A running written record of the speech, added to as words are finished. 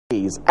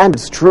lotteries. And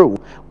it's true,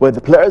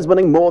 with players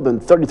winning more than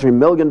 $33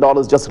 million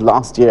just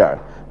last year.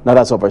 Now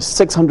that's over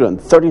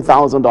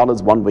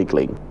 $630,000 won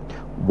weekly.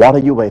 What are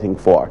you waiting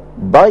for?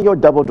 Buy your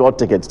double draw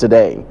tickets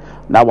today.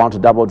 Now on to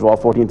double draw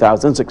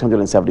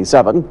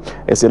 14,677.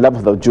 It's the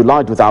 11th of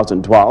July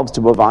 2012,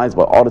 supervised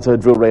by Auditor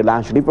Drew Ray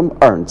Lashley from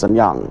Ernst &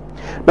 Young.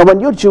 Now when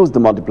you choose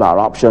the multiplier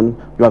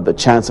option, you have the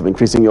chance of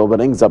increasing your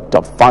winnings up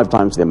to 5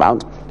 times the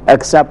amount,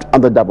 except on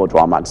the double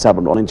draw Max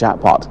 7 rolling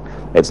jackpot.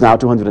 It's now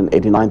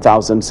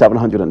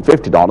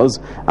 $289,750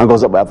 and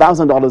goes up by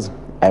 $1,000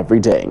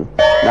 every day.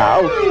 Now,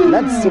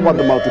 let's see what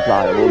the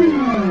multiplier will be.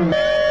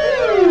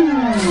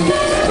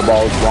 The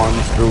balls 1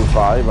 through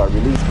 5 are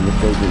released from the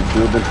staging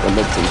tube into the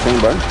mixing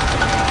chamber.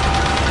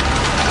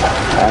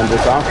 And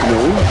this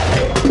afternoon,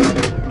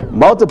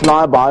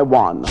 multiply by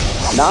 1.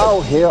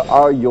 Now, here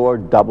are your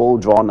double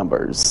draw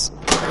numbers.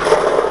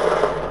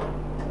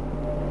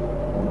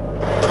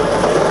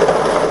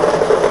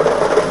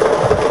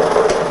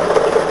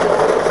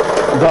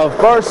 The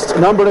first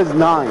number is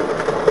 9.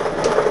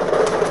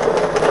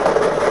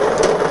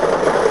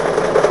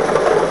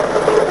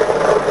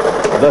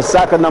 The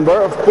second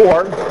number,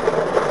 4.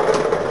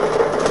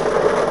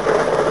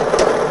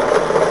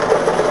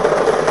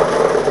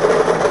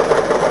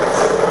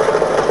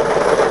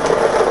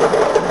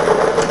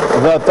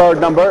 The third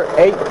number,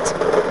 8.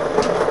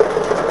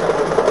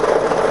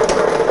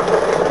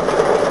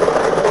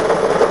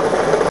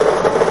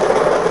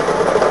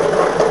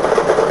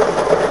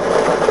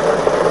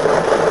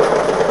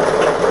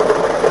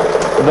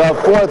 The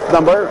fourth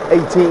number,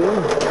 18.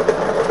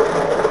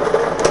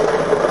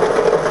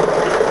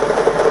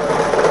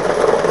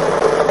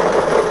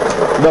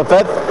 The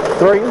fifth,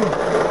 3.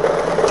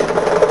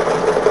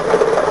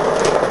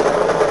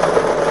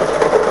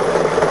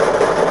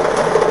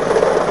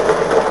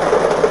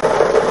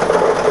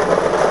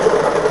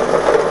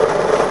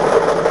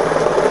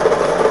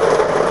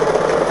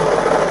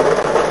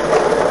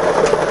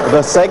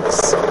 The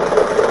 6,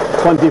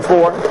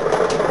 24.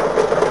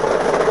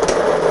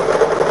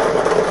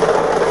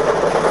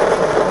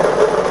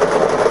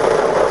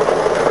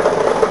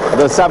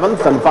 The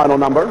seventh and final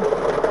number,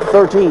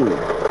 13.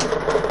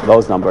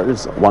 Those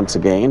numbers, once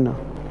again,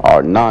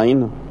 are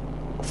 9,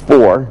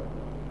 4,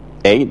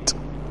 8,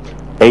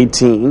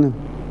 18,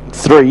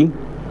 3,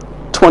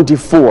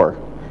 24,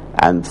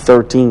 and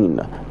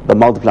 13. The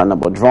multiplier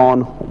number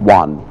drawn,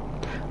 1.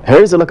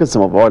 Here's a look at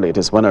some of our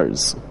latest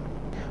winners.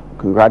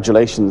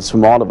 Congratulations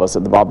from all of us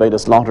at the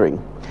Barbados Lottery.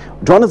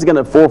 Join us again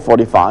at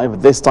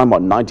 4:45, this time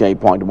on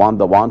 98.1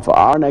 The One for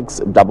our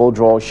next double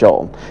draw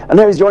show. And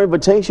here's your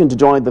invitation to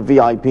join the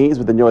VIPs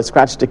with the newest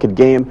scratch ticket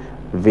game,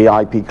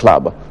 VIP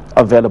Club,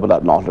 available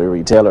at lottery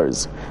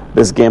retailers.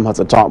 This game has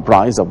a top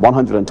prize of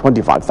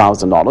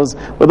 $125,000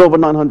 with over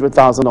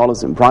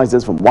 $900,000 in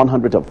prizes from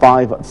 $100 to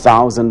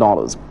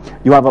 $5,000.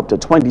 You have up to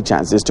 20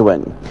 chances to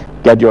win.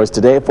 Get yours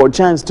today for a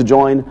chance to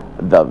join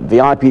the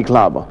VIP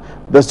Club.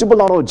 The Super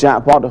Lotto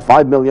jackpot of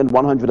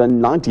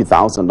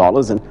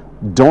 $5,190,000, and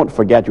don't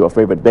forget your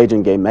favorite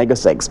Beijing game Mega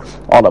 6,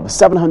 all of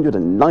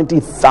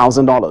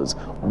 $790,000.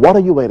 What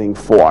are you waiting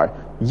for?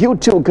 You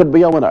too could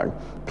be a winner.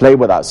 Play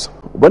with us.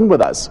 Win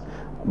with us.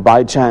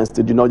 By chance,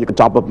 did you know you can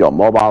top up your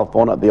mobile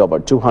phone at the over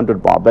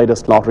 200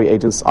 Barbados lottery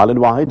agents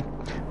island-wide?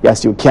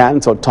 Yes, you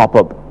can, so top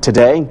up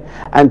today.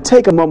 And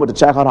take a moment to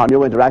check out our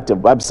new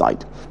interactive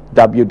website,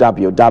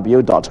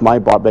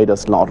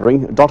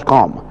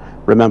 www.mybarbadoslottery.com.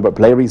 Remember,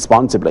 play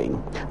responsibly.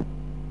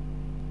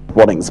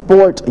 Supporting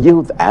sport,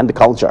 youth, and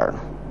culture.